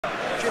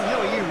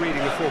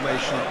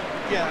formation.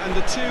 Yeah, and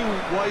the two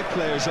wide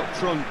players up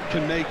front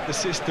can make the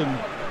system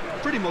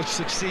pretty much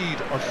succeed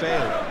or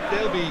fail.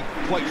 They'll be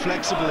quite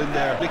flexible in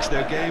there, mix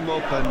their game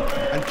up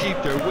and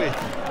keep their width.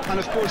 And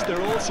of course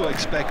they're also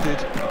expected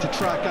to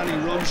track any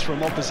runs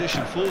from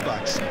opposition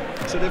fullbacks.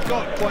 So they've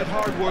got quite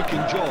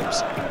hard-working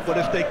jobs, but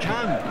if they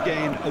can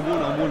gain a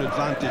one-on-one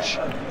advantage,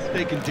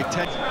 they can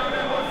dictate.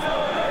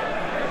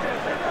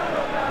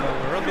 Well,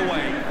 we're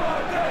underway.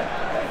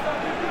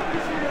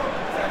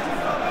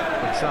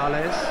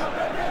 Gonzalez.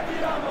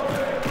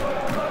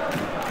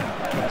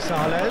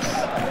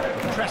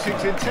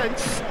 Pressing's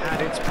intense,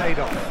 and it's paid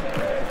off.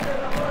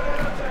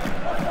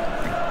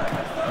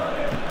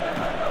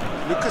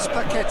 Lucas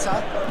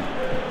Paqueta.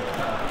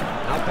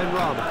 Now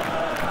Benrahma.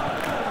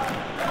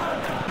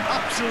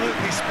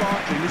 Absolutely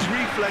sparkling. His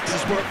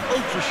reflexes were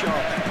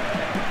ultra-sharp.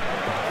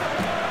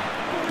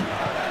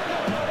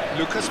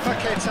 Lucas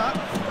Paqueta.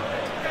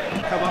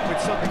 Come up with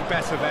something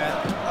better there.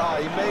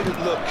 He made it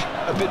look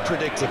a bit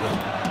predictable.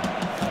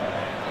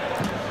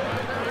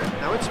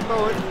 Now it's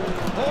Bowen.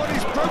 Oh, and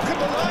he's broken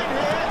the line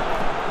here.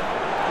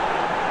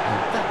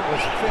 That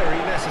was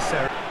very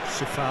necessary.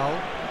 Shafal.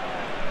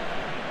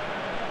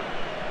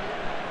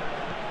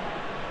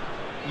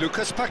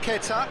 Lucas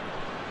Paqueta.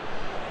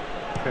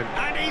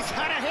 And he's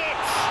had a hit.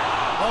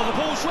 Oh, the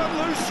ball's run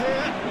loose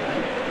here.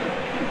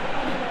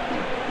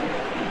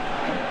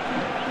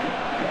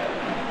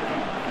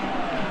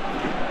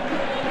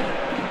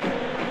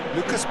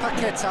 Lucas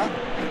Paqueta.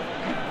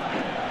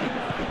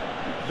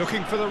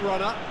 Looking for the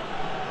runner.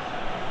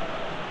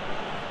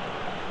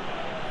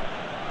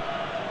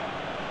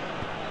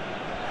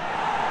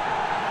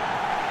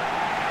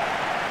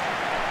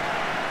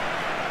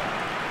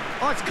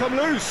 Oh, it's come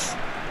loose.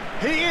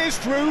 He is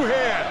through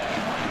here.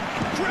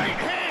 Great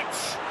hit.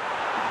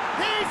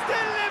 He's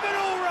delivered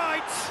all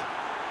right.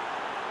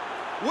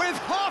 With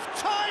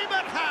half-time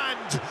at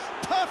hand.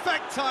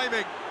 Perfect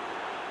timing.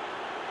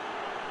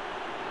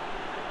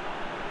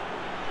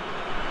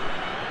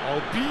 Oh,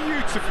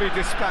 beautifully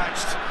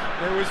dispatched.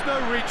 There was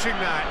no reaching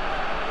that.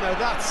 Now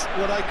that's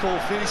what I call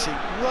finishing,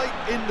 right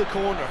in the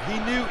corner. He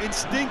knew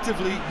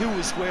instinctively who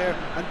was where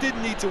and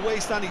didn't need to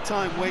waste any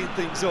time weighing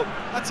things up.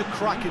 That's a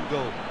cracking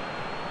goal.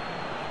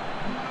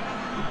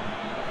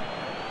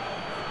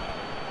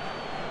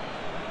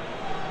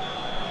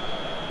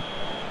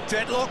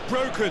 Deadlock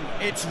broken,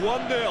 it's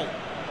 1-0.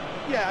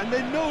 Yeah, and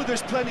they know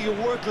there's plenty of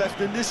work left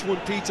in this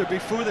one, Peter,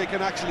 before they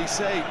can actually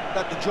say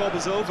that the job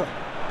is over.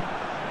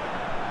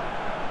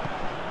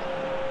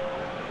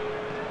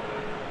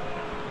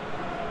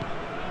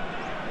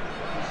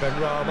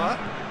 Benrahma.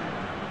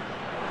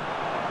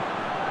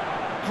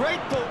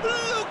 Great ball.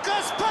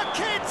 Lucas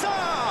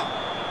Paqueta!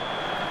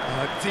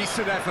 A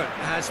decent effort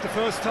as the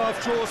first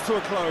half draws to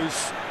a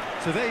close.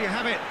 So there you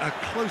have it, a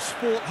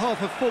close-fought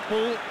half of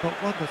football, but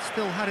one that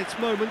still had its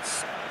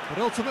moments, but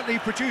ultimately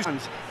produced.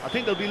 I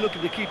think they'll be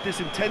looking to keep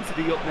this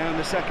intensity up now in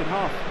the second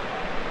half.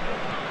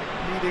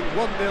 Leading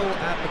 1-0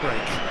 at the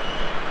break.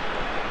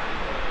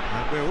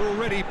 And we're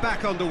already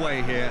back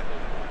underway here.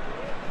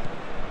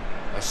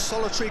 A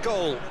solitary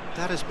goal,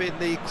 that has been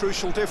the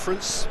crucial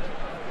difference.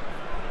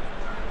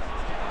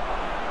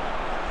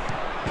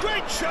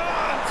 Great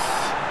chance!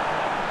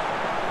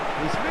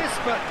 He's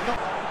missed, but not...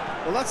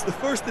 Well, that's the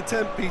first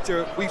attempt,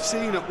 Peter, we've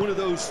seen at one of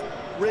those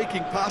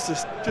raking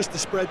passes just to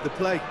spread the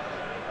play.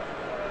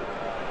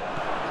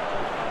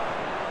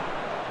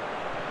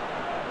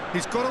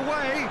 He's got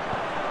away.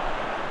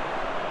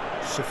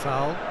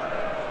 Shafal.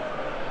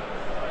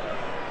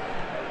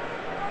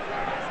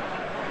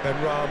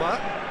 Benrahma.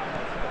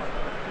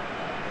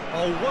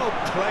 Oh, well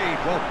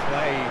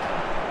played.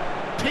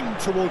 Pinged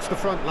towards the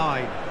front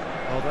line.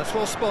 Oh, that's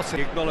well spotted.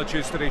 He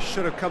acknowledges that he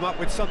should have come up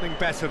with something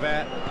better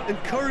there.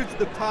 Encouraged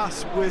the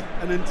pass with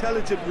an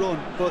intelligent run,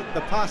 but the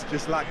pass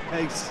just lacked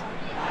pace.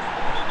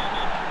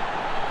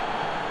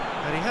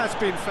 And he has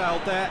been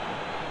fouled there.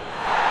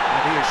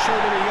 And he has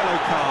shown him a yellow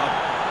card.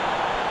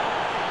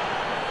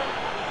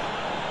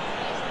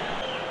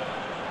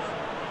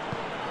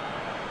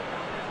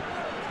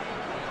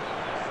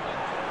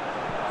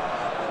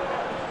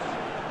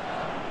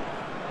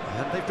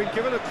 And they've been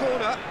given a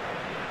corner.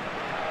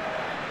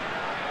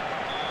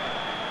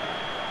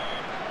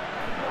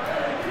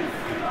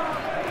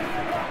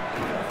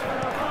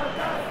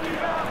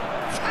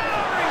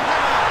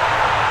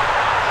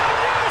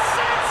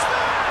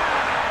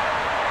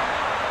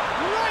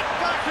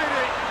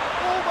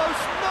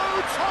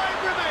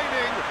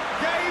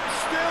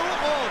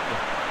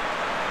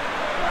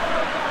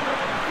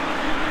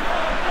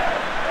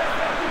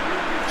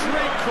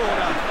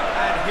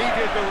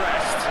 The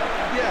rest.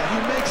 Yeah, he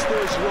makes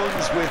those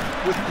runs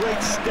with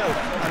great stealth,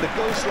 and it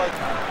goes like...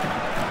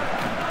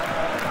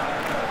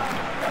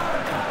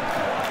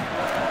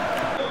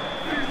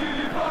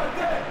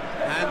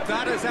 And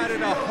that has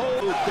added a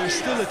whole... There's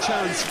still a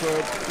chance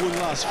for one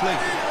last flick.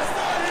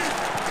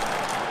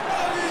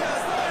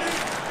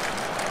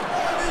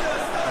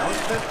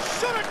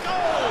 Shot a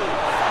goal!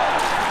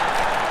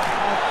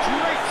 A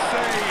great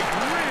save,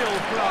 real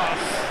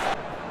class.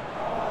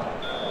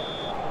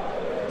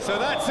 So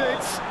that's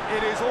it.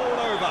 It is all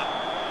over.